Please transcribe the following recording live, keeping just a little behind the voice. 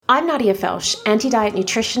I'm Nadia Felsch, anti-diet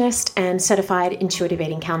nutritionist and certified intuitive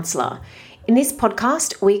eating counsellor. In this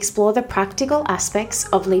podcast, we explore the practical aspects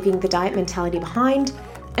of leaving the diet mentality behind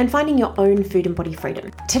and finding your own food and body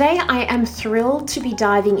freedom. Today, I am thrilled to be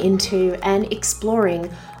diving into and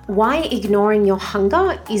exploring why ignoring your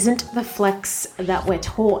hunger isn't the flex that we're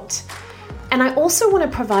taught. And I also want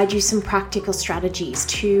to provide you some practical strategies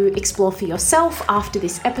to explore for yourself after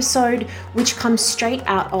this episode, which comes straight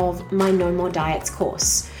out of my No More Diets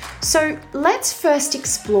course. So let's first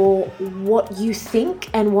explore what you think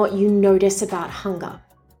and what you notice about hunger.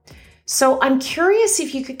 So I'm curious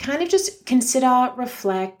if you could kind of just consider,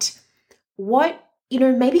 reflect,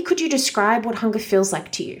 maybe could you describe what hunger feels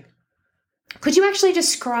like to you? Could you actually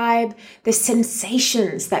describe the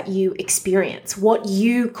sensations that you experience, what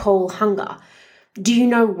you call hunger? Do you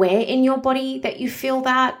know where in your body that you feel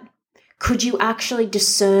that? Could you actually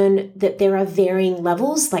discern that there are varying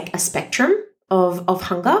levels, like a spectrum of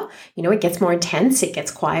hunger? It gets more intense, it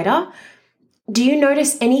gets quieter. Do you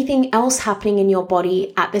notice anything else happening in your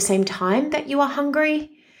body at the same time that you are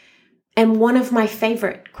hungry? And one of my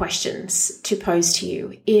favorite questions to pose to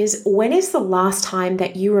you is, when is the last time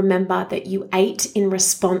that you remember that you ate in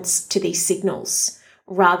response to these signals,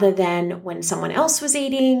 rather than when someone else was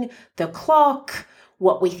eating, the clock,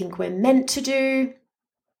 what we think we're meant to do?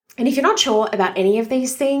 And if you're not sure about any of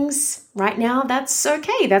these things right now, that's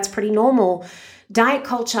okay. That's pretty normal. Diet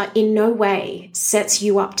culture in no way sets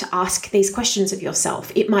you up to ask these questions of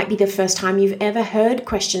yourself. It might be the first time you've ever heard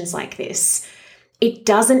questions like this. It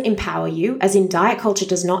doesn't empower you, as in diet culture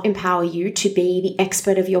does not empower you to be the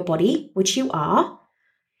expert of your body, which you are.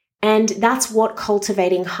 And that's what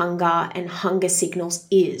cultivating hunger and hunger signals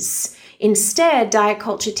is. Instead, diet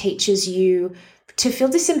culture teaches you to feel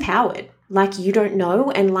disempowered, like you don't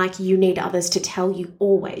know and like you need others to tell you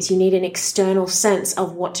always. You need an external sense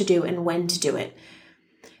of what to do and when to do it.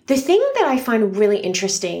 The thing that I find really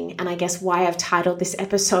interesting, and I guess why I've titled this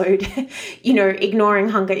episode, ignoring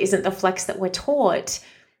hunger isn't the flex that we're taught.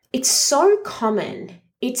 It's so common.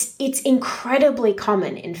 It's incredibly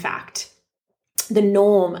common, in fact. The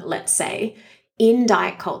norm, let's say, in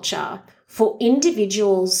diet culture for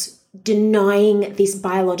individuals denying this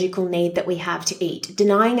biological need that we have to eat,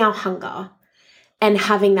 denying our hunger and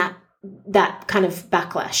having that kind of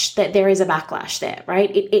backlash, that there is a backlash there, right?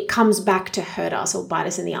 It comes back to hurt us or bite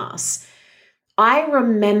us in the ass. I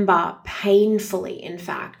remember painfully, in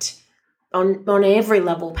fact, on every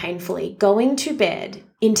level painfully, going to bed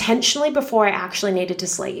intentionally before I actually needed to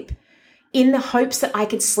sleep in the hopes that I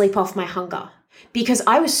could sleep off my hunger, because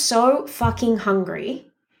I was so fucking hungry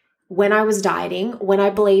when I was dieting, when I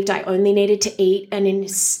believed I only needed to eat a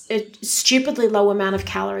stupidly low amount of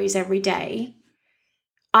calories every day.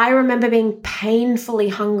 I remember being painfully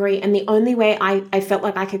hungry, and the only way I felt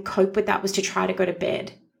like I could cope with that was to try to go to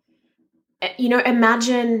bed.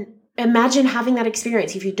 Imagine having that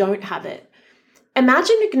experience if you don't have it.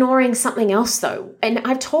 Imagine ignoring something else though. And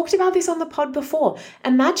I've talked about this on the pod before.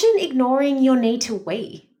 Imagine ignoring your need to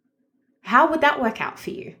wee. How would that work out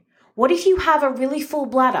for you? What if you have a really full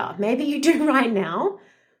bladder? Maybe you do right now.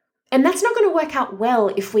 And that's not going to work out well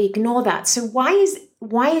if we ignore that. So why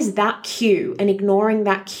is that cue and ignoring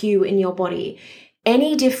that cue in your body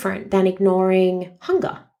any different than ignoring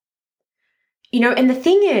hunger? And the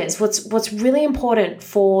thing is, what's really important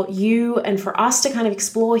for you and for us to kind of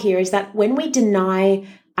explore here is that when we deny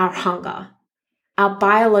our hunger, our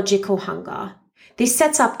biological hunger, this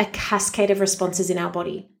sets up a cascade of responses in our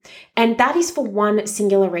body. And that is for one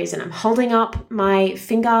singular reason. I'm holding up my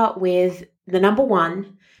finger with the number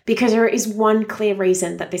one, because there is one clear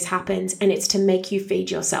reason that this happens, and it's to make you feed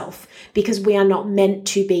yourself, because we are not meant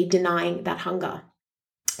to be denying that hunger.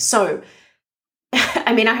 So,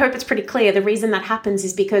 I hope it's pretty clear. The reason that happens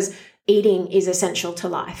is because eating is essential to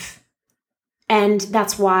life. And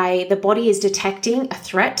that's why the body is detecting a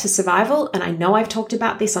threat to survival. And I know I've talked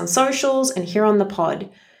about this on socials and here on the pod.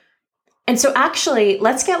 And so actually,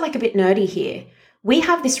 let's get a bit nerdy here. We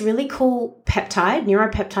have this really cool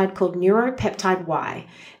neuropeptide called neuropeptide Y.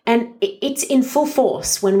 And it's in full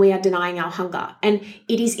force when we are denying our hunger. And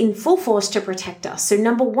it is in full force to protect us. So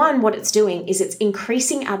number one, what it's doing is it's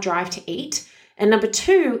increasing our drive to eat. And number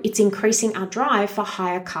two, it's increasing our drive for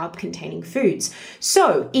higher carb containing foods.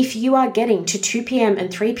 So if you are getting to 2 p.m.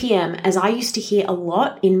 and 3 p.m., as I used to hear a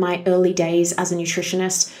lot in my early days as a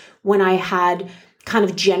nutritionist, when I had kind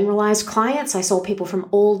of generalized clients, I saw people from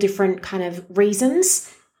all different kind of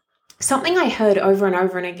reasons. Something I heard over and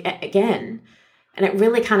over and again, and it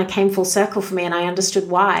really kind of came full circle for me, and I understood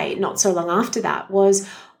why not so long after that, was,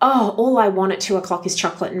 all I want at 2:00 is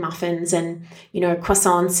chocolate and muffins and,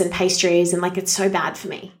 croissants and pastries. And it's so bad for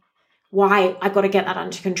me. why I got to get that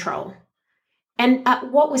under control. And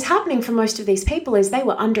what was happening for most of these people is they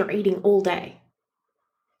were under eating all day.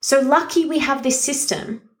 So lucky we have this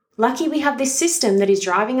system. Lucky we have this system that is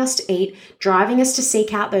driving us to eat, driving us to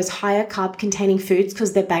seek out those higher carb containing foods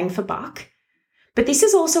because they're bang for buck. But this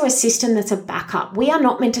is also a system that's a backup. We are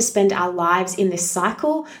not meant to spend our lives in this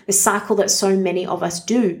cycle that so many of us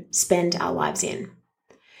do spend our lives in.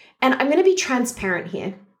 And I'm going to be transparent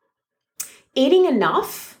here. Eating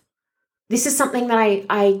enough, this is something that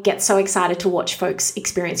I get so excited to watch folks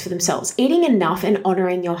experience for themselves. Eating enough and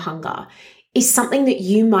honoring your hunger is something that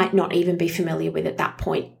you might not even be familiar with at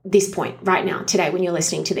this point right now, today, when you're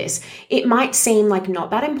listening to this. It might seem like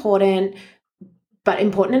not that important, but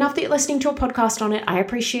important enough that you're listening to a podcast on it. I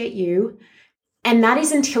appreciate you. And that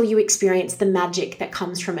is until you experience the magic that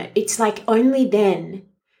comes from it. It's like only then,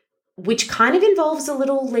 which kind of involves a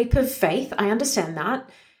little leap of faith. I understand that.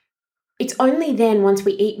 It's only then, once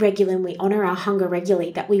we eat regularly and we honor our hunger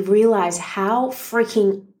regularly, that we realize how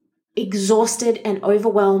freaking exhausted and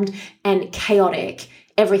overwhelmed and chaotic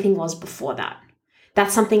everything was before that.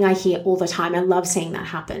 That's something I hear all the time. I love seeing that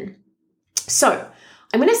happen. So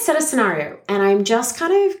I'm going to set a scenario, and I'm just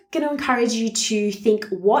kind of going to encourage you to think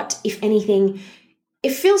what, if anything,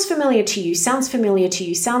 it feels familiar to you, sounds familiar to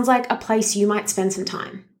you, sounds like a place you might spend some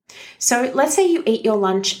time. So let's say you eat your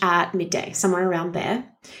lunch at midday, somewhere around there,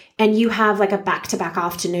 and you have like a back-to-back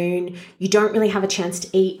afternoon. You don't really have a chance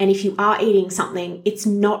to eat. And if you are eating something, it's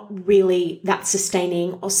not really that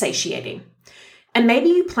sustaining or satiating. And maybe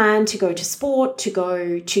you plan to go to sport, to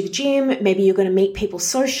go to the gym. Maybe you're going to meet people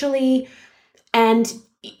socially. And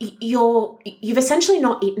you've essentially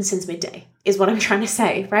not eaten since midday, is what I'm trying to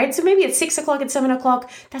say, right? So maybe at 6 o'clock, at 7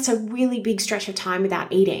 o'clock, that's a really big stretch of time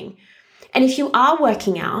without eating. And if you are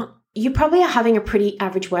working out, you probably are having a pretty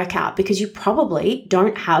average workout because you probably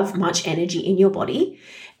don't have much energy in your body.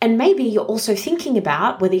 And maybe you're also thinking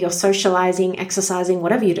about whether you're socializing, exercising,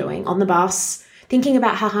 whatever you're doing on the bus, thinking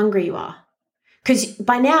about how hungry you are. Because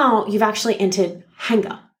by now you've actually entered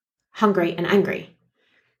hungry and angry.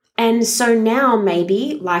 And so now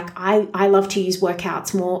maybe, like I love to use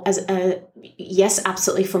workouts more as yes,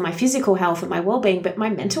 absolutely for my physical health and my well-being, but my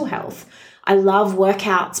mental health. I love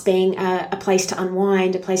workouts being a place to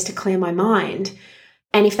unwind, a place to clear my mind.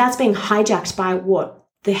 And if that's being hijacked by what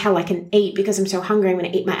the hell I can eat because I'm so hungry, I'm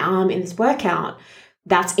going to eat my arm in this workout,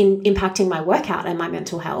 that's impacting my workout and my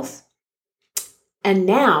mental health. And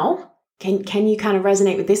now, can you kind of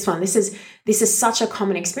resonate with this one? This is such a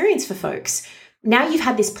common experience for folks. Now you've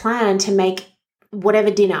had this plan to make whatever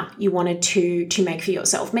dinner you wanted to make for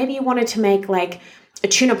yourself. Maybe you wanted to make like a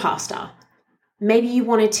tuna pasta. Maybe you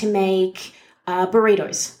wanted to make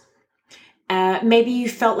burritos. Maybe you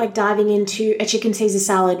felt like diving into a chicken Caesar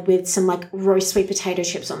salad with some like roast sweet potato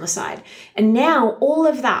chips on the side. And now all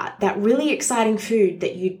of that really exciting food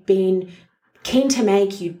that you'd been keen to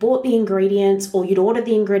make, you'd bought the ingredients or you'd ordered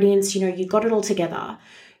the ingredients, you got it all together.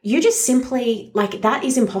 You just simply, like, that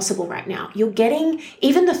is impossible right now. You're getting,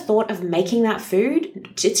 even the thought of making that food,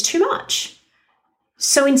 it's too much.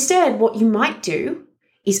 So instead, what you might do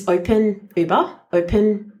is open Uber,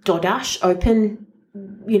 open DoorDash, open,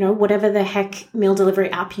 whatever the heck meal delivery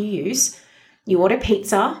app you use. You order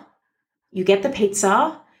pizza, you get the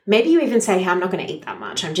pizza. Maybe you even say, hey, I'm not going to eat that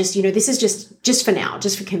much. I'm just, this is just for now,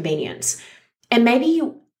 just for convenience. And maybe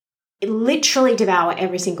you literally devour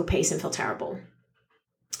every single piece and feel terrible.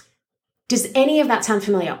 Does any of that sound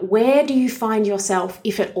familiar? Where do you find yourself,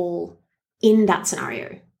 if at all, in that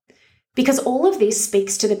scenario? Because all of this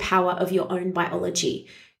speaks to the power of your own biology.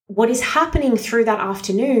 What is happening through that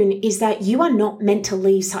afternoon is that you are not meant to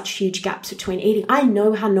leave such huge gaps between eating. I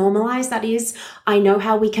know how normalized that is. I know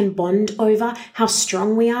how we can bond over how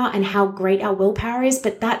strong we are and how great our willpower is,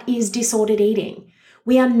 but that is disordered eating.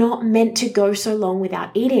 We are not meant to go so long without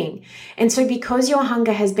eating. And so because your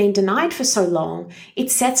hunger has been denied for so long, it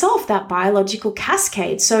sets off that biological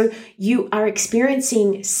cascade. So you are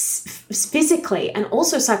experiencing physically and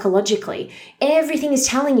also psychologically, everything is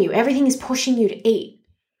telling you, everything is pushing you to eat.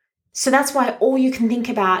 So that's why all you can think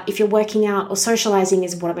about if you're working out or socializing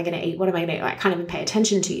is, what am I going to eat? What am I going to eat? I can't even pay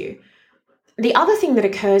attention to you. The other thing that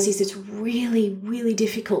occurs is it's really, really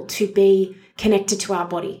difficult to be connected to our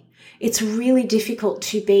body. It's really difficult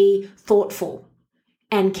to be thoughtful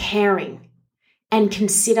and caring and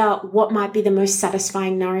consider what might be the most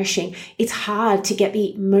satisfying, nourishing. It's hard to get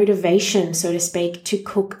the motivation, so to speak, to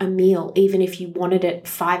cook a meal, even if you wanted it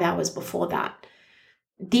 5 hours before that.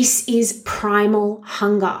 This is primal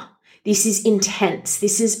hunger. This is intense.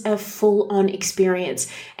 This is a full-on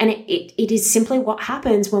experience. And it is simply what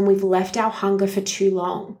happens when we've left our hunger for too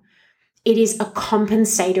long. It is a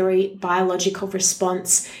compensatory biological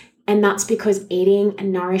response. And that's because eating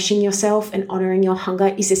and nourishing yourself and honoring your hunger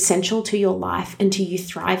is essential to your life and to you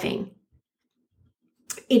thriving.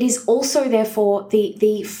 It is also, therefore,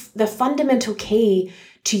 the fundamental key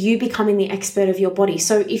to you becoming the expert of your body.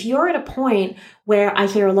 So if you're at a point where I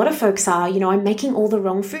hear a lot of folks are, I'm making all the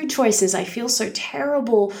wrong food choices. I feel so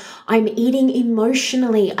terrible. I'm eating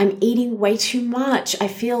emotionally. I'm eating way too much. I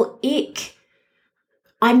feel ick.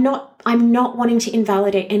 I'm not wanting to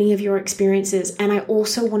invalidate any of your experiences. And I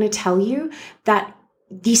also want to tell you that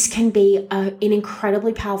this can be an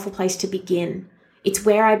incredibly powerful place to begin. It's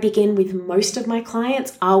where I begin with most of my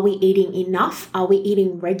clients. Are we eating enough? Are we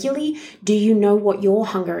eating regularly? Do you know what your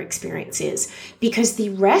hunger experience is? Because the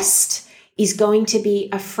rest is going to be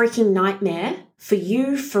a freaking nightmare for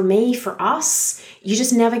you, for me, for us. You're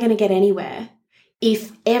just never going to get anywhere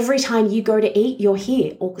if every time you go to eat, you're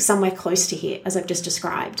here or somewhere close to here, as I've just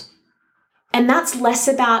described. And that's less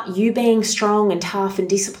about you being strong and tough and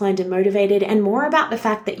disciplined and motivated, and more about the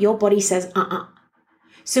fact that your body says,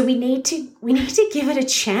 So we need to give it a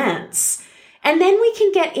chance. And then we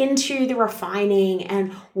can get into the refining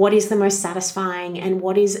and what is the most satisfying and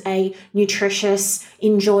what is a nutritious,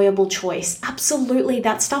 enjoyable choice. Absolutely,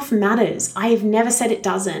 that stuff matters. I have never said it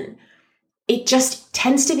doesn't. It just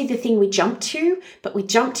tends to be the thing we jump to, but we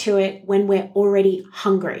jump to it when we're already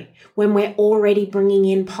hungry, when we're already bringing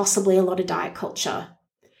in possibly a lot of diet culture.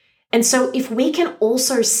 And so if we can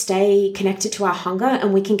also stay connected to our hunger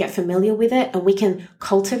and we can get familiar with it and we can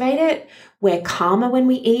cultivate it, we're calmer when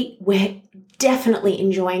we eat, we're definitely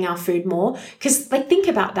enjoying our food more. Because think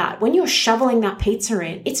about that. When you're shoveling that pizza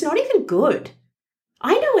in, it's not even good.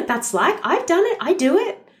 I know what that's like. I've done it. I do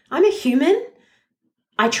it. I'm a human.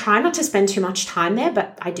 I try not to spend too much time there,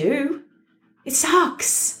 but I do. It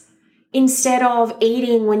sucks. Instead of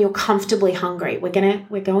eating when you're comfortably hungry. We're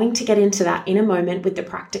going to get into that in a moment with the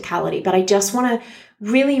practicality, but I just want to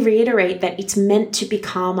really reiterate that it's meant to be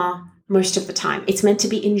calmer most of the time. It's meant to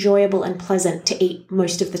be enjoyable and pleasant to eat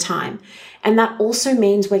most of the time. And that also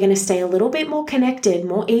means we're going to stay a little bit more connected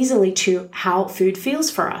more easily to how food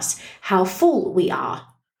feels for us, how full we are.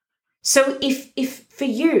 So if for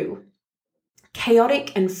you,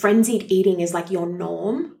 chaotic and frenzied eating is like your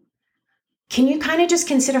norm, can you kind of just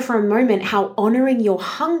consider for a moment how honoring your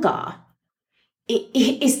hunger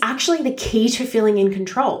is actually the key to feeling in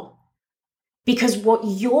control? Because what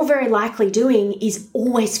you're very likely doing is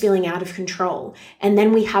always feeling out of control. And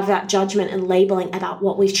then we have that judgment and labeling about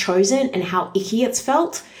what we've chosen and how icky it's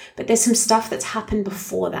felt. But there's some stuff that's happened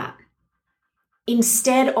before that.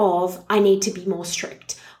 Instead of, I need to be more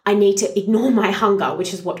strict. I need to ignore my hunger,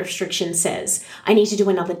 which is what restriction says. I need to do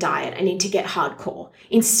another diet. I need to get hardcore.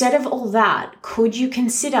 Instead of all that, could you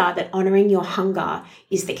consider that honoring your hunger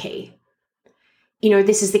is the key?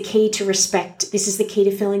 This is the key to respect. This is the key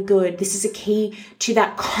to feeling good. This is a key to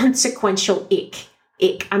that consequential ick.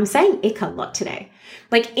 I'm saying ick a lot today.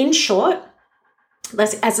 In short,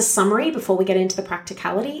 as a summary before we get into the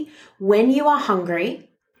practicality, when you are hungry,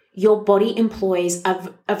 your body employs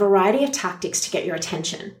a variety of tactics to get your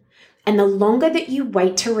attention. And the longer that you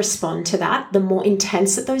wait to respond to that, the more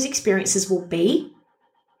intense that those experiences will be.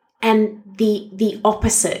 And the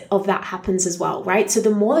opposite of that happens as well, right? So the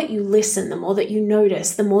more that you listen, the more that you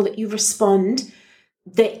notice, the more that you respond,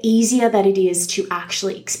 the easier that it is to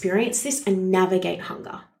actually experience this and navigate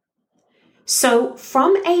hunger. So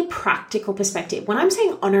from a practical perspective, when I'm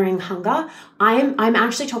saying honoring hunger, I'm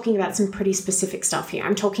actually talking about some pretty specific stuff here.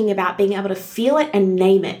 I'm talking about being able to feel it and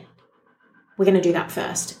name it. We're going to do that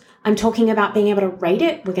first. I'm talking about being able to rate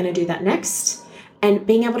it. We're going to do that next. And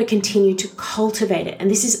being able to continue to cultivate it.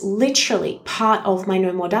 And this is literally part of my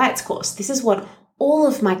No More Diets course. This is what all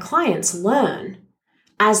of my clients learn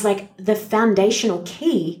as the foundational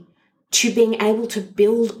key to being able to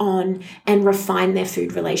build on and refine their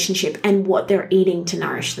food relationship and what they're eating to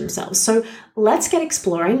nourish themselves. So let's get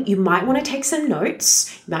exploring. You might want to take some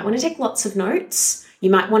notes. You might want to take lots of notes. You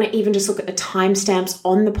might want to even just look at the timestamps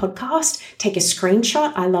on the podcast, take a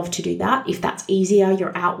screenshot. I love to do that. If that's easier,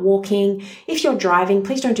 you're out walking. If you're driving,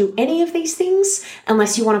 please don't do any of these things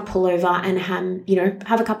unless you want to pull over and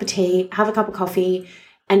have a cup of tea, have a cup of coffee,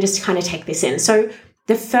 and just kind of take this in. So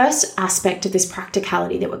the first aspect of this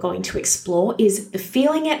practicality that we're going to explore is the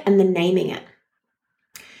feeling it and the naming it.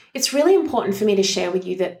 It's really important for me to share with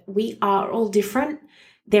you that we are all different.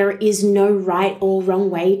 There is no right or wrong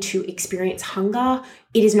way to experience hunger.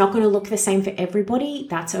 It is not going to look the same for everybody.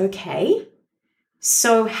 That's okay.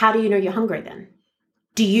 So how do you know you're hungry then?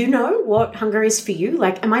 Do you know what hunger is for you?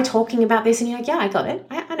 Am I talking about this and you're like, yeah, I got it.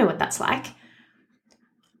 I know what that's like.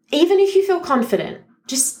 Even if you feel confident,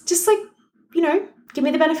 just give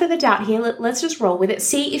me the benefit of the doubt here. Let's just roll with it.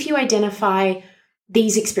 See if you identify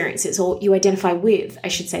these experiences, or you identify with, I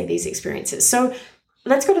should say, these experiences. So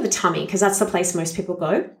let's go to the tummy, because that's the place most people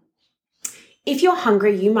go. If you're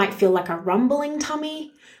hungry, you might feel like a rumbling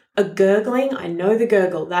tummy, a gurgling. I know the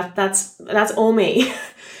gurgle. That's all me.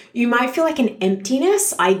 You might feel like an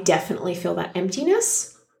emptiness. I definitely feel that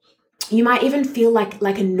emptiness. You might even feel like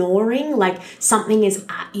a gnawing, like something is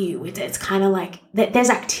at you. It's kind of like there's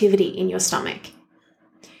activity in your stomach.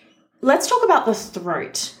 Let's talk about the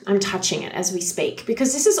throat. I'm touching it as we speak,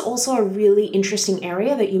 because this is also a really interesting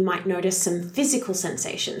area that you might notice some physical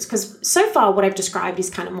sensations, because so far what I've described is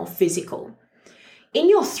kind of more physical. In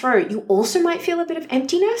your throat, you also might feel a bit of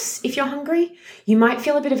emptiness if you're hungry. You might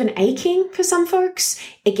feel a bit of an aching for some folks.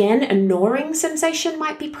 Again, a gnawing sensation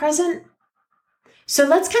might be present. So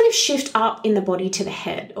let's kind of shift up in the body to the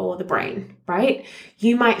head or the brain, right?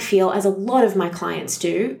 You might feel, as a lot of my clients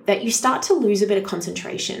do, that you start to lose a bit of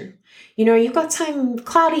concentration. You know, you've got some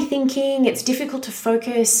cloudy thinking, it's difficult to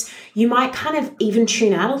focus. You might kind of even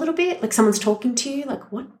tune out a little bit, like someone's talking to you,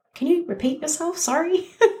 like, what? Can you repeat yourself? Sorry.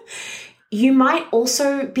 You might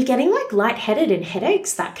also be getting like lightheaded and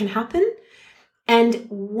headaches. That can happen. And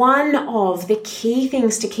one of the key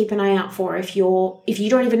things to keep an eye out for if you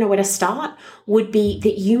don't even know where to start would be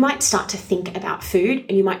that you might start to think about food,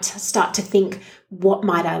 and you might start to think, what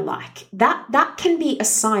might I like? That can be a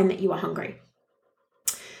sign that you are hungry.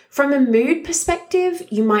 From a mood perspective,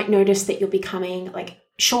 you might notice that you're becoming like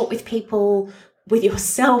short with people, with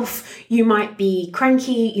yourself. You might be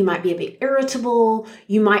cranky, you might be a bit irritable,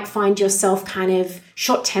 you might find yourself kind of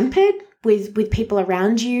short-tempered with people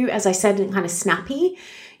around you, as I said, and kind of snappy.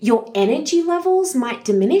 Your energy levels might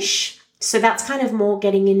diminish. So that's kind of more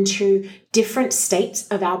getting into different states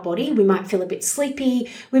of our body. We might feel a bit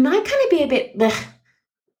sleepy. We might kind of be a bit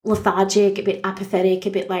lethargic, a bit apathetic,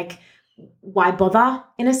 a bit like, why bother,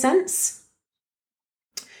 in a sense?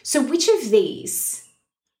 So which of these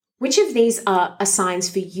are signs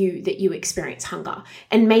for you that you experience hunger?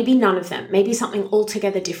 And maybe none of them, maybe something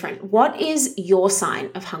altogether different. What is your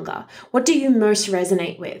sign of hunger? What do you most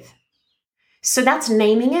resonate with? So that's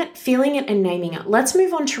naming it, feeling it, and naming it. Let's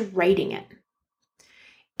move on to rating it.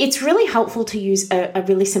 It's really helpful to use a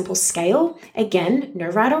really simple scale. Again, no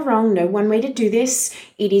right or wrong, no one way to do this.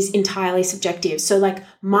 It is entirely subjective. So like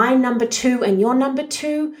my number 2 and your number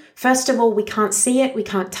 2, first of all, we can't see it, we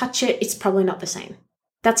can't touch it. It's probably not the same.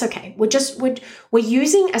 That's okay. We're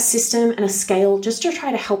using a system and a scale just to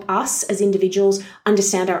try to help us as individuals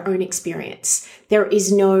understand our own experience. There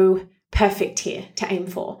is no perfect here to aim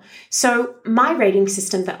for. So my rating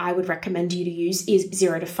system that I would recommend you to use is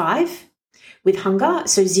 0 to 5 with hunger.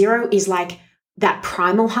 So 0 is like that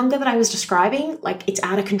primal hunger that I was describing, like it's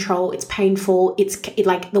out of control, it's painful, it's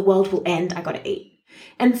like the world will end, I got to eat.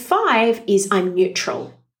 And 5 is I'm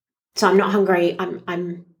neutral. So I'm not hungry,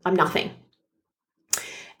 I'm nothing.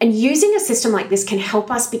 And using a system like this can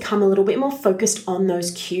help us become a little bit more focused on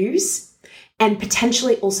those cues and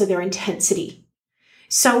potentially also their intensity.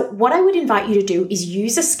 So what I would invite you to do is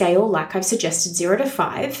use a scale like I've suggested, 0 to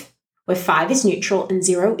 5, where 5 is neutral and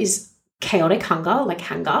 0 is chaotic hunger, like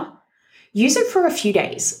hunger. Use it for a few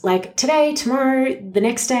days, like today, tomorrow, the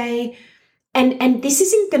next day. And this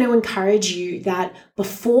isn't going to encourage you that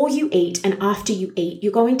before you eat and after you eat,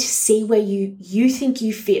 you're going to see where you think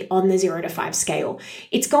you fit on the 0 to 5 scale.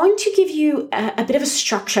 It's going to give you a bit of a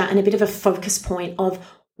structure and a bit of a focus point of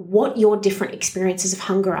what your different experiences of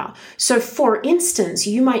hunger are. So for instance,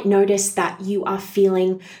 you might notice that you are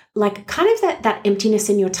feeling like kind of that emptiness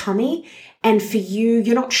in your tummy. And for you,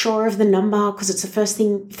 you're not sure of the number because it's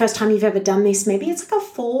the first time you've ever done this. Maybe it's like a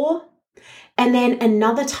 4. And then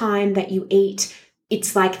another time that you eat,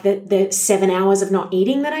 it's like the 7 hours of not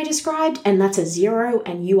eating that I described, and that's a 0,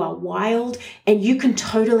 and you are wild, and you can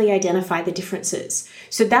totally identify the differences.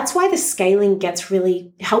 So that's why the scaling gets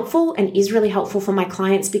really helpful and is really helpful for my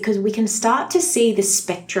clients, because we can start to see the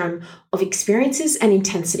spectrum of experiences and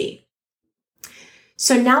intensity.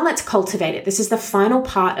 So now let's cultivate it. This is the final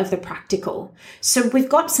part of the practical. So we've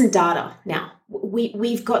got some data now.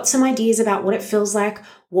 We've got some ideas about what it feels like,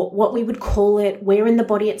 what we would call it, where in the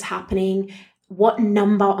body it's happening, what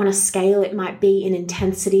number on a scale it might be in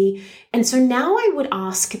intensity. And so now I would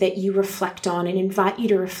ask that you reflect on and invite you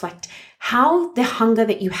to reflect how the hunger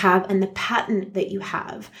that you have and the pattern that you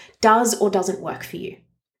have does or doesn't work for you.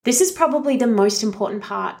 This is probably the most important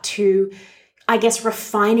part to, I guess,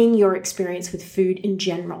 refining your experience with food in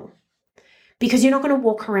general. Because you're not going to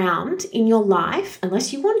walk around in your life,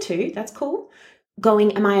 unless you want to, that's cool,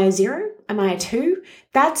 going, am I a 0? Am I a 2?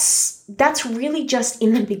 That's really just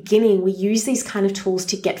in the beginning. We use these kind of tools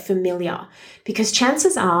to get familiar, because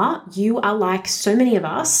chances are you are like so many of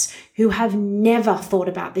us who have never thought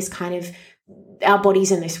about this kind of our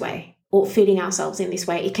bodies in this way or feeding ourselves in this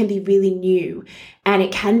way. It can be really new, and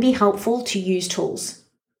it can be helpful to use tools.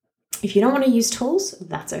 If you don't want to use tools,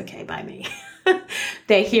 that's okay by me.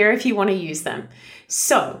 They're here if you want to use them.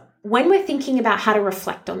 So when we're thinking about how to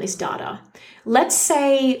reflect on this data, let's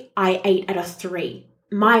say I ate at a 3,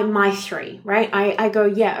 my 3, right? I go,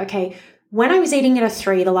 yeah, okay. When I was eating at a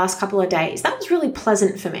 3 the last couple of days, that was really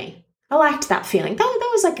pleasant for me. I liked that feeling.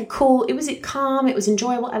 That was like it was calm, it was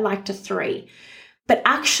enjoyable. I liked a 3. But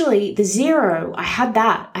actually the 0, I had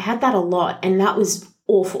that a lot, and that was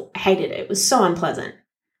awful. I hated it. It was so unpleasant.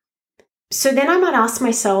 So then I might ask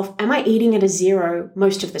myself, am I eating at a 0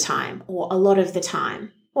 most of the time, or a lot of the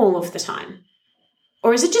time, all of the time?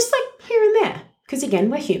 Or is it just like here and there? Because again,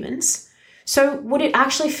 we're humans. So would it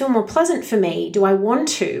actually feel more pleasant for me? Do I want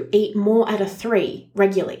to eat more at a 3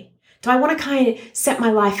 regularly? Do I want to kind of set my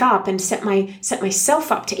life up and set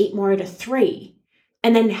myself up to eat more at a 3?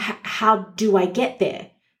 And then how do I get there?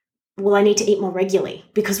 Well, I need to eat more regularly,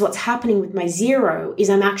 because what's happening with my 0 is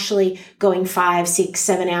I'm actually going 5, 6,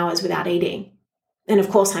 7 hours without eating. And of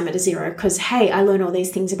course I'm at a 0 because, hey, I learn all these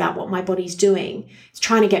things about what my body's doing. It's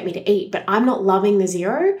trying to get me to eat, but I'm not loving the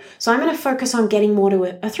 0. So I'm going to focus on getting more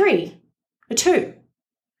to a 3, a 2.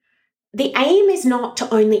 The aim is not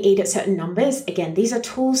to only eat at certain numbers. Again, these are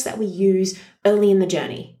tools that we use early in the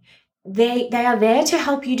journey. They are there to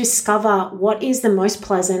help you discover what is the most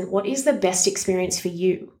pleasant, what is the best experience for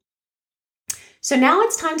you. So now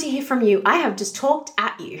it's time to hear from you. I have just talked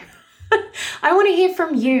at you. I want to hear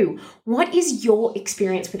from you. What is your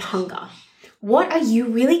experience with hunger? What are you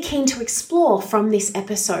really keen to explore from this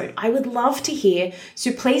episode? I would love to hear.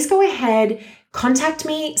 So please go ahead, contact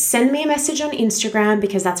me, send me a message on Instagram,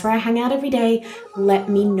 because that's where I hang out every day. Let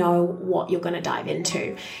me know what you're going to dive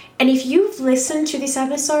into. And if you've listened to this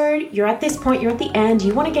episode, you're at this point, you're at the end,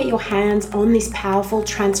 you want to get your hands on this powerful,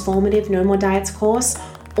 transformative No More Diets course,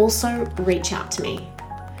 also reach out to me.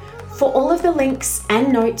 For all of the links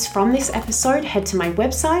and notes from this episode, head to my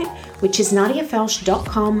website, which is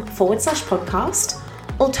nadiafelsch.com/podcast.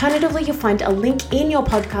 Alternatively, you'll find a link in your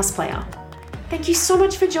podcast player. Thank you so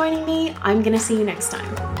much for joining me. I'm going to see you next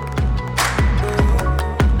time.